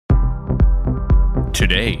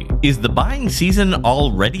Today, is the buying season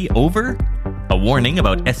already over? A warning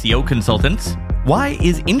about SEO consultants. Why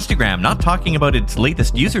is Instagram not talking about its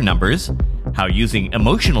latest user numbers? How using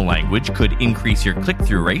emotional language could increase your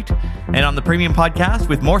click-through rate. And on the Premium Podcast,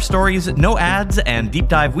 with more stories, no ads, and deep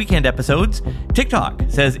dive weekend episodes, TikTok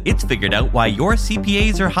says it's figured out why your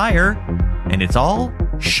CPAs are higher, and it's all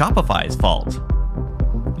Shopify's fault.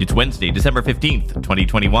 It's Wednesday, December 15th,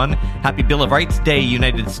 2021. Happy Bill of Rights Day,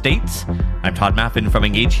 United States. I'm Todd Maffin from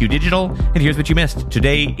EngageQ Digital, and here's what you missed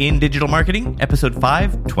today in Digital Marketing, episode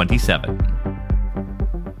 527.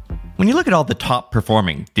 When you look at all the top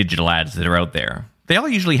performing digital ads that are out there, they all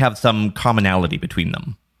usually have some commonality between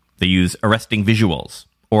them. They use arresting visuals,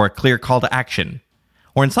 or a clear call to action,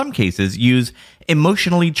 or in some cases use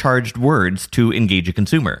emotionally charged words to engage a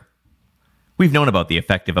consumer. We've known about the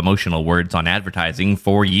effect of emotional words on advertising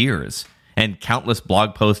for years, and countless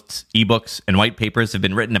blog posts, ebooks, and white papers have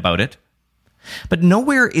been written about it. But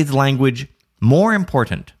nowhere is language more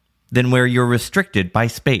important than where you're restricted by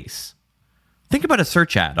space. Think about a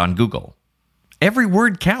search ad on Google. Every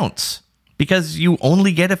word counts because you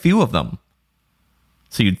only get a few of them.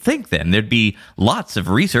 So you'd think then there'd be lots of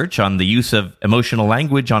research on the use of emotional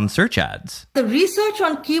language on search ads. The research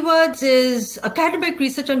on keywords academic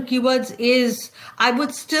research on keywords is, I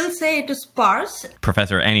would still say it is sparse.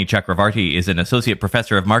 Professor Annie Chakravarti is an associate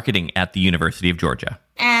professor of marketing at the University of Georgia.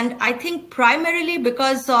 And I think primarily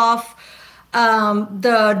because of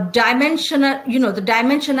the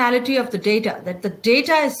dimensionality of the data, that the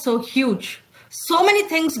data is so huge. So many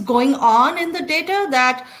things going on in the data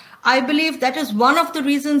that I believe that is one of the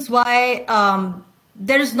reasons why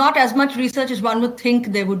there is not as much research as one would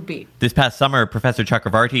think there would be. This past summer, Professor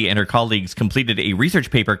Chakravarti and her colleagues completed a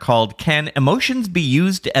research paper called Can Emotions Be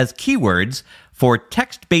Used as Keywords for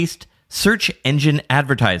Text-Based Search Engine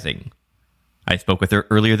Advertising? I spoke with her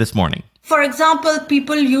earlier this morning. For example,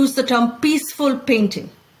 people use the term peaceful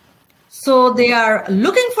painting. So they are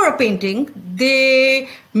looking for a painting. They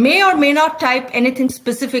may or may not type anything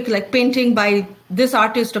specific like painting by this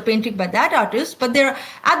artist or painting by that artist, but they're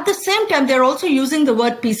at the same time, they're also using the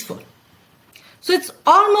word peaceful. So it's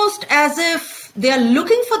almost as if they are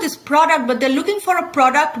looking for this product, but they're looking for a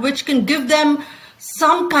product which can give them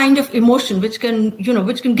some kind of emotion, which can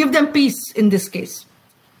give them peace in this case.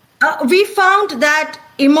 We found that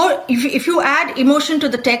if you add emotion to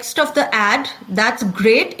the text of the ad, that's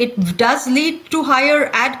great. It does lead to higher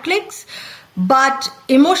ad clicks, but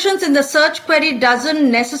emotions in the search query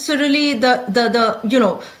doesn't necessarily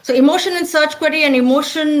so emotion in search query and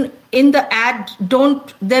emotion in the ad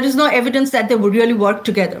there is no evidence that they would really work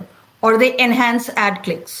together or they enhance ad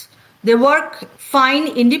clicks. They work fine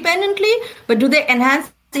independently, but do they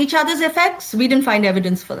enhance each other's effects? We didn't find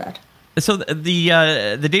evidence for that. So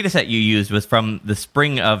the data set you used was from the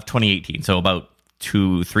spring of 2018, so about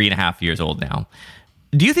 3.5 years old now.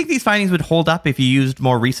 Do you think these findings would hold up if you used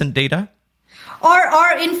more recent data? Or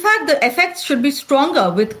in fact, the effects should be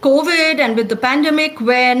stronger with COVID and with the pandemic,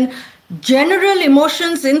 when general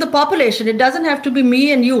emotions in the population, it doesn't have to be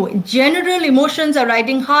me and you, general emotions are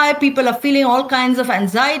riding high, people are feeling all kinds of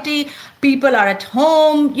anxiety, people are at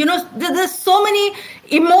home, there's so many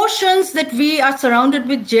emotions that we are surrounded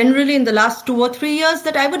with generally in the last 2 or 3 years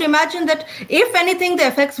that I would imagine that if anything, the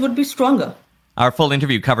effects would be stronger. Our full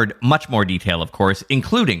interview covered much more detail, of course,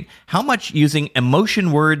 including how much using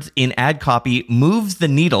emotion words in ad copy moves the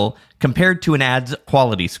needle compared to an ad's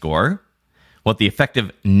quality score, what the effect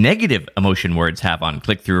of negative emotion words have on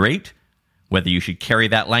click-through rate, whether you should carry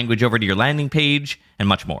that language over to your landing page, and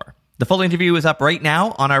much more. The full interview is up right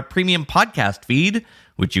now on our Premium Podcast feed,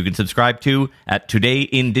 which you can subscribe to at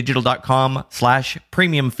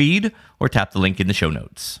todayindigital.com/premium feed or tap the link in the show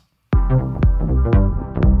notes.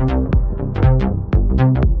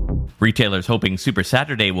 Retailers hoping Super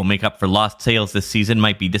Saturday will make up for lost sales this season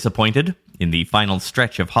might be disappointed. In the final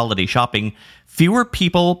stretch of holiday shopping, fewer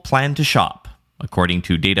people plan to shop, according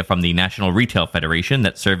to data from the National Retail Federation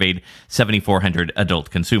that surveyed 7,400 adult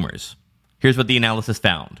consumers. Here's what the analysis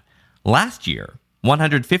found. Last year,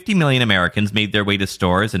 150 million Americans made their way to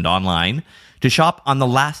stores and online to shop on the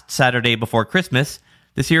last Saturday before Christmas.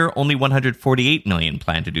 This year, only 148 million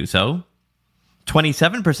plan to do so.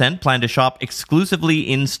 27% plan to shop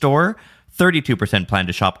exclusively in-store, 32% plan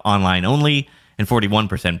to shop online only, and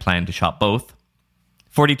 41% plan to shop both.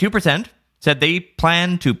 42% said they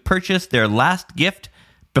plan to purchase their last gift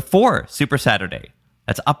before Super Saturday.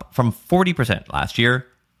 That's up from 40% last year.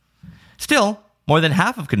 Still, more than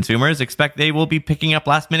half of consumers expect they will be picking up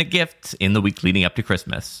last-minute gifts in the week leading up to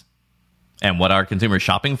Christmas. And what are consumers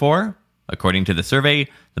shopping for? According to the survey,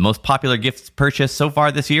 the most popular gifts purchased so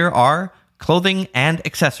far this year are clothing and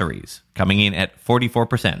accessories, coming in at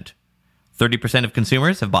 44%. 30% of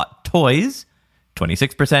consumers have bought toys,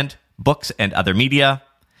 26% books and other media.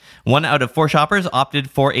 1 out of 4 shoppers opted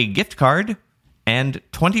for a gift card, and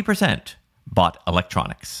 20% bought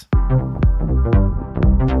electronics.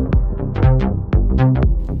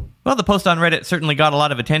 Well, the post on Reddit certainly got a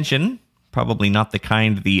lot of attention, probably not the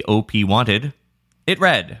kind the OP wanted. It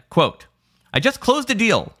read, quote, "I just closed a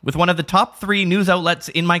deal with one of the top 3 news outlets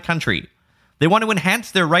in my country. They want to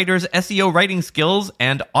enhance their writers' SEO writing skills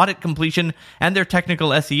and audit completion and their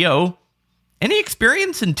technical SEO. Any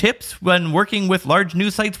experience and tips when working with large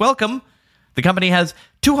news sites welcome. The company has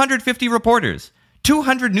 250 reporters.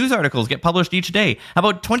 200 news articles get published each day,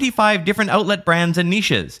 about 25 different outlet brands and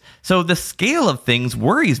niches. So the scale of things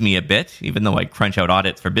worries me a bit, even though I crunch out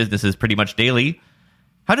audits for businesses pretty much daily.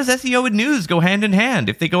 How does SEO and news go hand in hand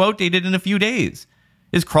if they go outdated in a few days?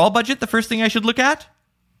 Is crawl budget the first thing I should look at?"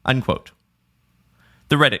 Unquote.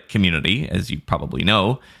 The Reddit community, as you probably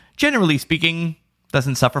know, generally speaking,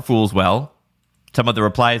 doesn't suffer fools well. Some of the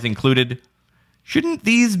replies included, "Shouldn't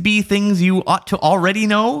these be things you ought to already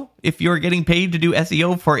know if you're getting paid to do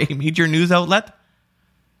SEO for a major news outlet?"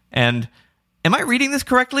 And, "Am I reading this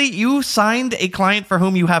correctly? You signed a client for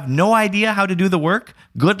whom you have no idea how to do the work?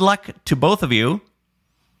 Good luck to both of you."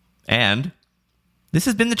 And, "This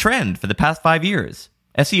has been the trend for the past 5 years.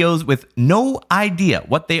 SEOs with no idea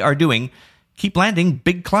what they are doing keep landing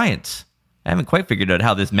big clients. I haven't quite figured out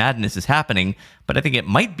how this madness is happening, but I think it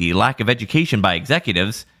might be lack of education by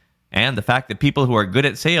executives, and the fact that people who are good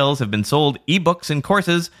at sales have been sold ebooks and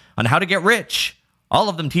courses on how to get rich, all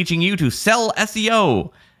of them teaching you to sell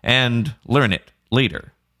SEO and learn it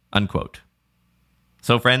later." Unquote.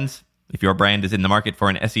 So friends, if your brand is in the market for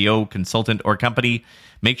an SEO consultant or company,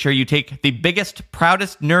 make sure you take the biggest,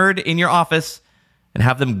 proudest nerd in your office and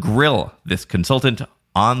have them grill this consultant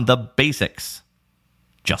on the basics,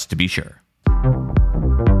 just to be sure.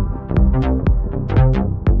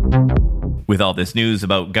 With all this news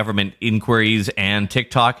about government inquiries and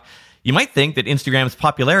TikTok, you might think that Instagram's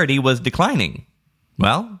popularity was declining.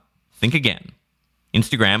 Well, think again.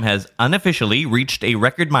 Instagram has unofficially reached a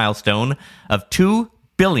record milestone of 2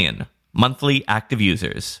 billion monthly active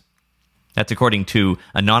users. That's according to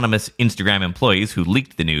anonymous Instagram employees who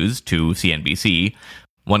leaked the news to CNBC.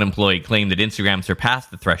 One employee claimed that Instagram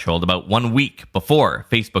surpassed the threshold about 1 week before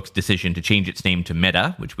Facebook's decision to change its name to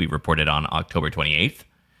Meta, which we reported on October 28th.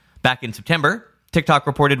 Back in September, TikTok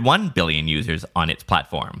reported 1 billion users on its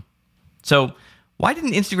platform. So, why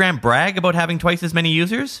didn't Instagram brag about having twice as many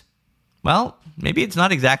users? Well, maybe it's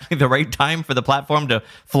not exactly the right time for the platform to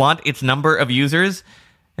flaunt its number of users,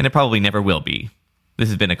 and it probably never will be. This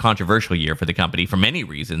has been a controversial year for the company for many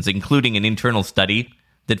reasons, including an internal study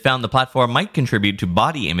that found the platform might contribute to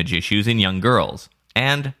body image issues in young girls,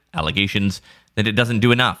 and allegations that it doesn't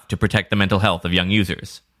do enough to protect the mental health of young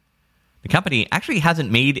users. The company actually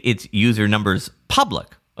hasn't made its user numbers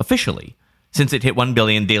public officially since it hit 1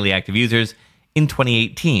 billion daily active users in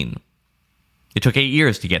 2018. It took 8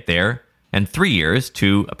 years to get there, and 3 years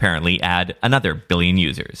to apparently add another billion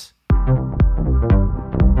users.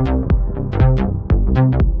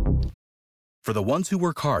 For the ones who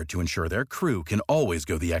work hard to ensure their crew can always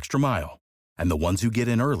go the extra mile, and the ones who get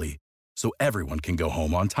in early so everyone can go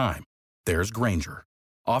home on time, there's Grainger,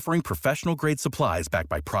 offering professional-grade supplies backed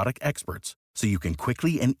by product experts so you can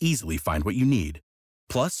quickly and easily find what you need.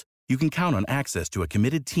 Plus, you can count on access to a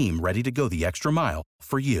committed team ready to go the extra mile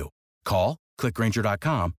for you. Call, click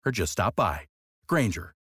Grainger.com, or just stop by.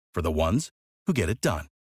 Grainger, for the ones who get it done.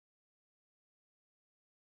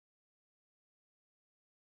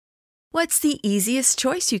 What's the easiest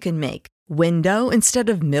choice you can make? Window instead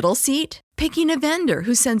of middle seat? Picking a vendor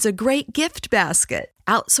who sends a great gift basket?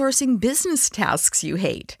 Outsourcing business tasks you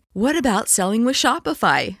hate? What about selling with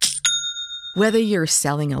Shopify? Whether you're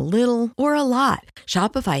selling a little or a lot,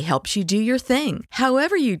 Shopify helps you do your thing,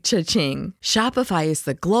 however you cha-ching. Shopify is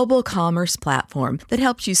the global commerce platform that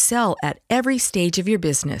helps you sell at every stage of your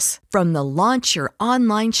business. From the launch your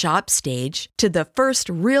online shop stage to the first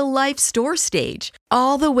real-life store stage,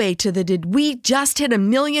 all the way to the did we just hit 1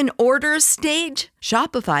 million orders stage.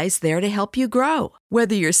 Shopify's there to help you grow.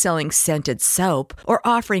 Whether you're selling scented soap or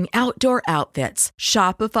offering outdoor outfits,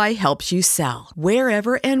 Shopify helps you sell.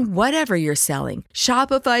 Wherever and whatever you're selling,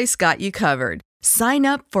 Shopify's got you covered. Sign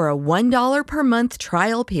up for a $1 per month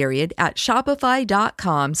trial period at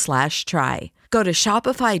shopify.com/try. Go to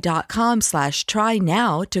shopify.com/try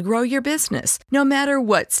now to grow your business, no matter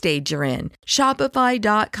what stage you're in.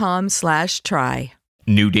 Shopify.com/try.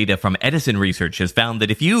 New data from Edison Research has found that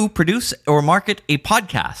if you produce or market a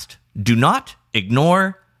podcast, do not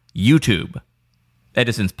ignore YouTube.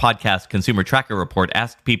 Edison's podcast consumer tracker report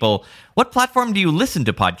asked people, what platform do you listen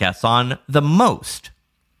to podcasts on the most?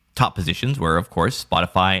 Top positions were, of course,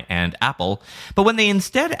 Spotify and Apple. But when they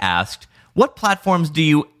instead asked, what platforms do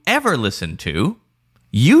you ever listen to?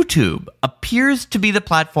 YouTube appears to be the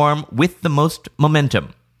platform with the most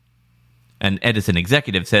momentum. An Edison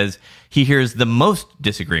executive says he hears the most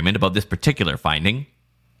disagreement about this particular finding.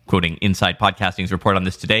 Quoting Inside Podcasting's report on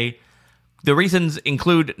this today, the reasons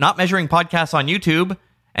include not measuring podcasts on YouTube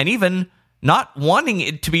and even not wanting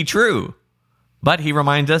it to be true. But he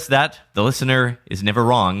reminds us that the listener is never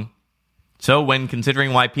wrong. So when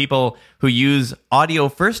considering why people who use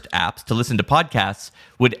audio-first apps to listen to podcasts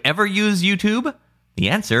would ever use YouTube, the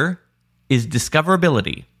answer is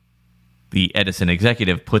discoverability. The Edison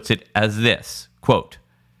executive puts it as this, quote,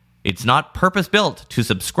 "It's not purpose-built to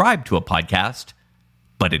subscribe to a podcast,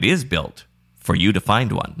 but it is built for you to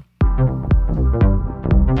find one."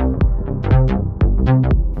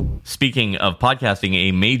 Speaking of podcasting,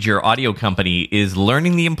 a major audio company is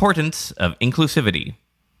learning the importance of inclusivity.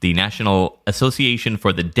 The National Association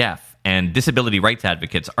for the Deaf and Disability Rights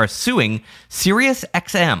Advocates are suing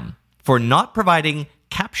SiriusXM for not providing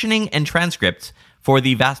captioning and transcripts for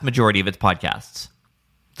the vast majority of its podcasts.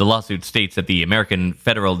 The lawsuit states that the American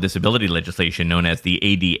federal disability legislation, known as the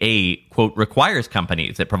ADA, quote, requires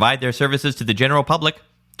companies that provide their services to the general public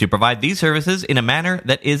to provide these services in a manner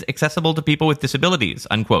that is accessible to people with disabilities,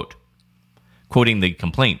 unquote. Quoting the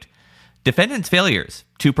complaint, defendants' failures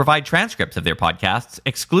to provide transcripts of their podcasts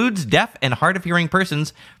excludes deaf and hard-of-hearing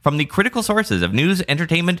persons from the critical sources of news,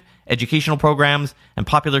 entertainment, educational programs, and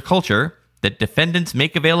popular culture that defendants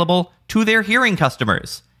make available to their hearing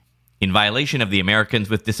customers, in violation of the Americans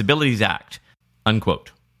with Disabilities Act,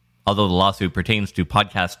 unquote. Although the lawsuit pertains to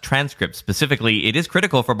podcast transcripts specifically, it is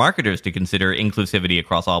critical for marketers to consider inclusivity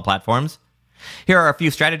across all platforms. Here are a few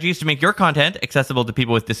strategies to make your content accessible to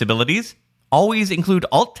people with disabilities. Always include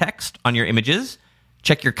alt text on your images.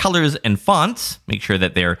 Check your colors and fonts. Make sure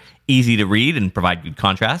that they're easy to read and provide good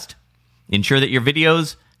contrast. Ensure that your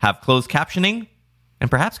videos have closed captioning.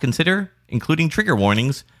 And perhaps consider including trigger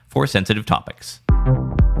warnings for sensitive topics.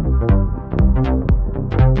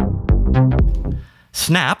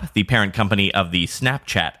 Snap, the parent company of the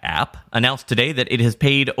Snapchat app, announced today that it has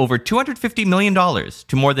paid over $250 million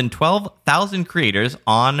to more than 12,000 creators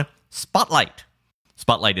on Spotlight.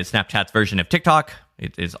 Spotlight is Snapchat's version of TikTok.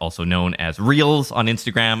 It is also known as Reels on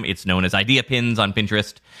Instagram. It's known as Idea Pins on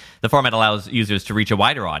Pinterest. The format allows users to reach a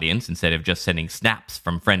wider audience instead of just sending snaps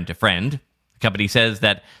from friend to friend. The company says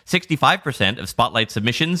that 65% of Spotlight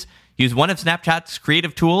submissions use one of Snapchat's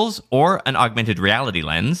creative tools or an augmented reality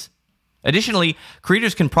lens. Additionally,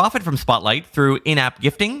 creators can profit from Spotlight through in-app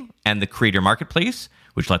gifting and the Creator Marketplace,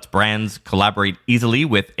 which lets brands collaborate easily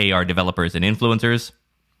with AR developers and influencers.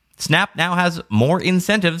 Snap now has more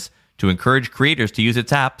incentives to encourage creators to use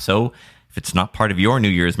its app, so if it's not part of your New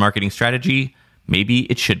Year's marketing strategy, maybe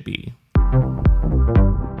it should be.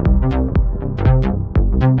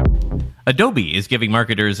 Adobe is giving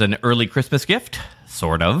marketers an early Christmas gift,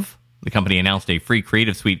 sort of. The company announced a free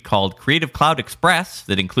creative suite called Creative Cloud Express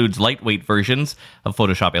that includes lightweight versions of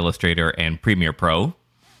Photoshop, Illustrator, and Premiere Pro.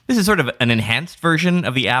 This is sort of an enhanced version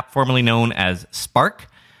of the app formerly known as Spark.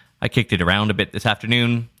 I kicked it around a bit this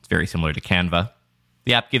afternoon. It's very similar to Canva.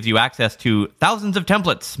 The app gives you access to thousands of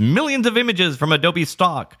templates, millions of images from Adobe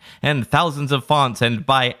stock, and thousands of fonts. And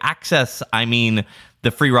by access, I mean the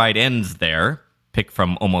free ride ends there. Pick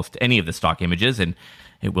from almost any of the stock images, and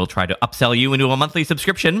it will try to upsell you into a monthly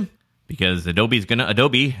subscription, because Adobe's gonna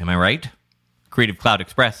Adobe, am I right? Creative Cloud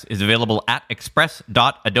Express is available at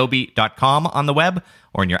express.adobe.com on the web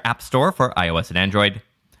or in your app store for iOS and Android.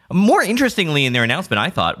 More interestingly in their announcement, I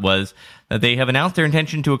thought, was that they have announced their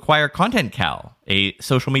intention to acquire ContentCal, a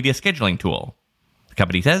social media scheduling tool. The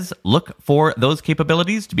company says, look for those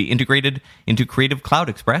capabilities to be integrated into Creative Cloud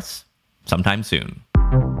Express sometime soon.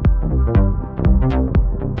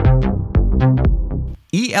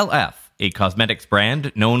 ELF, a cosmetics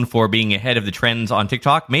brand known for being ahead of the trends on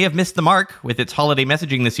TikTok, may have missed the mark with its holiday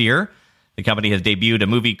messaging this year. The company has debuted a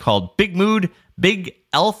movie called Big Mood, Big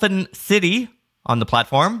Elfin City on the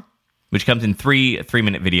platform, which comes in three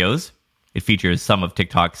 3-minute videos. It features some of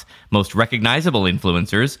TikTok's most recognizable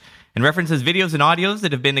influencers and references videos and audios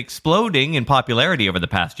that have been exploding in popularity over the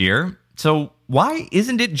past year. So why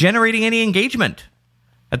isn't it generating any engagement?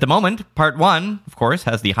 At the moment, Part 1, of course,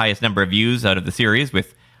 has the highest number of views out of the series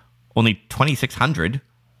with only 2,600.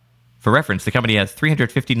 For reference, the company has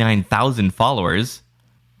 359,000 followers.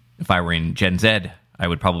 If I were in Gen Z, I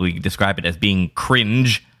would probably describe it as being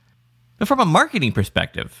cringe. But from a marketing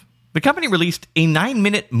perspective, the company released a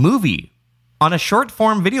 9-minute movie on a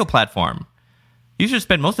short-form video platform. Users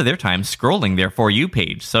spend most of their time scrolling their For You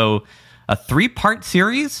page. So a 3-part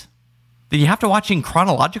series that you have to watch in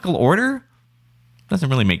chronological order doesn't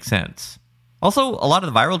really make sense. Also, a lot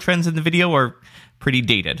of the viral trends in the video are pretty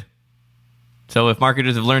dated. So if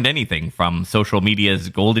marketers have learned anything from social media's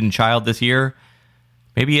golden child this year,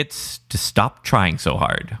 maybe it's to stop trying so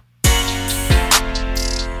hard.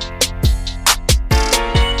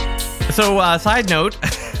 So, side note,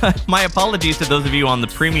 my apologies to those of you on the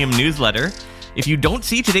premium newsletter. If you don't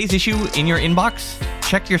see today's issue in your inbox,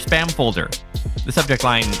 check your spam folder. The subject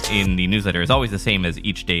line in the newsletter is always the same as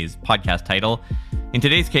each day's podcast title. In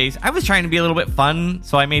today's case, I was trying to be a little bit fun,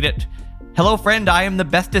 so I made it, "Hello friend, I am the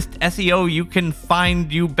bestest SEO you can find,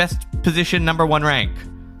 you best position #1 rank."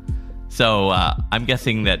 So I'm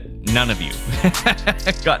guessing that none of you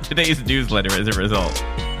got today's newsletter as a result.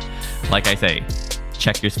 Like I say,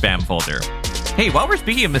 check your spam folder. Hey, while we're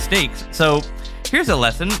speaking of mistakes, so here's a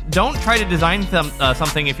lesson. Don't try to design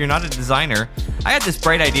something if you're not a designer. I had this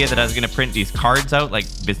bright idea that I was going to print these cards out, like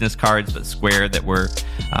business cards, but square, that were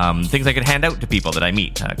things I could hand out to people that I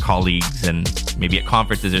meet, colleagues, and maybe at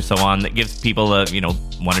conferences or so on, that gives people a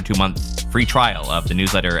 1 or 2 month free trial of the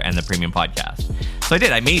newsletter and the premium podcast. So I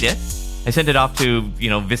did. I made it. I sent it off to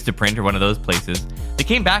Vistaprint or one of those places. They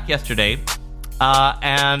came back yesterday,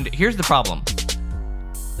 and here's the problem.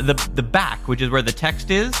 The back, which is where the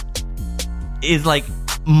text is like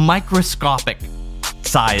microscopic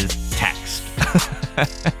sized text.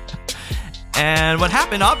 And what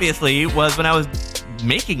happened, obviously, was when I was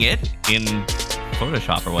making it in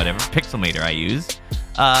Photoshop or whatever, Pixelmator I use,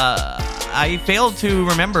 I failed to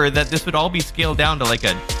remember that this would all be scaled down to like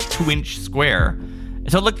a 2-inch square.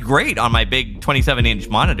 So it looked great on my big 27-inch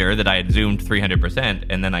monitor that I had zoomed 300%,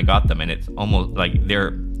 and then I got them, and it's almost like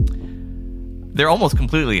they're almost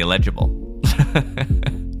completely illegible.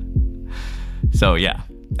 So yeah.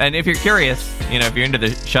 And if you're curious, if you're into the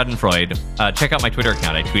Schadenfreude, check out my Twitter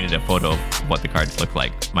account. I tweeted a photo of what the cards look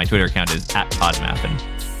like. My Twitter account is @Podmappin.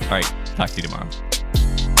 All right, talk to you tomorrow.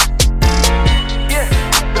 Yeah,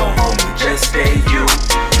 no homie, just stay you.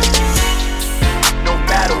 No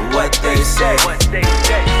matter what they say,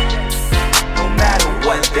 no matter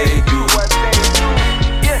what they do.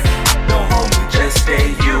 Yeah, no homie, just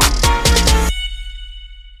stay you.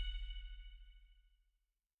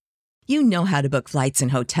 You know how to book flights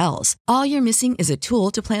and hotels. All you're missing is a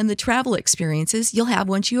tool to plan the travel experiences you'll have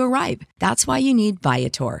once you arrive. That's why you need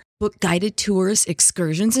Viator. Book guided tours,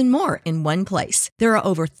 excursions, and more in one place. There are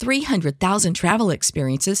over 300,000 travel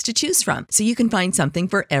experiences to choose from, so you can find something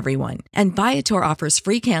for everyone. And Viator offers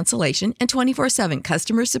free cancellation and 24/7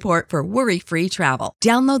 customer support for worry-free travel.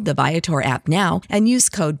 Download the Viator app now and use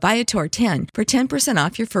code Viator10 for 10%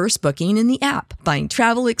 off your first booking in the app. Find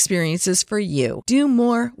travel experiences for you. Do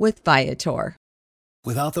more with Viator.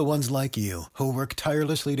 Without the ones like you, who work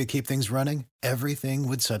tirelessly to keep things running, everything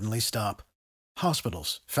would suddenly stop.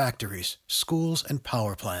 Hospitals, factories, schools, and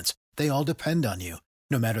power plants, they all depend on you.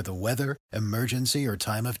 No matter the weather, emergency, or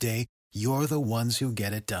time of day, you're the ones who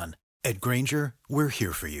get it done. At Grainger, we're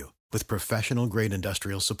here for you with professional-grade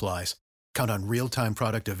industrial supplies. Count on real-time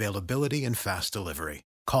product availability and fast delivery.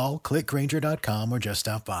 Call, click Grainger.com, or just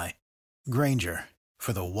stop by. Grainger,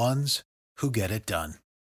 for the ones who get it done.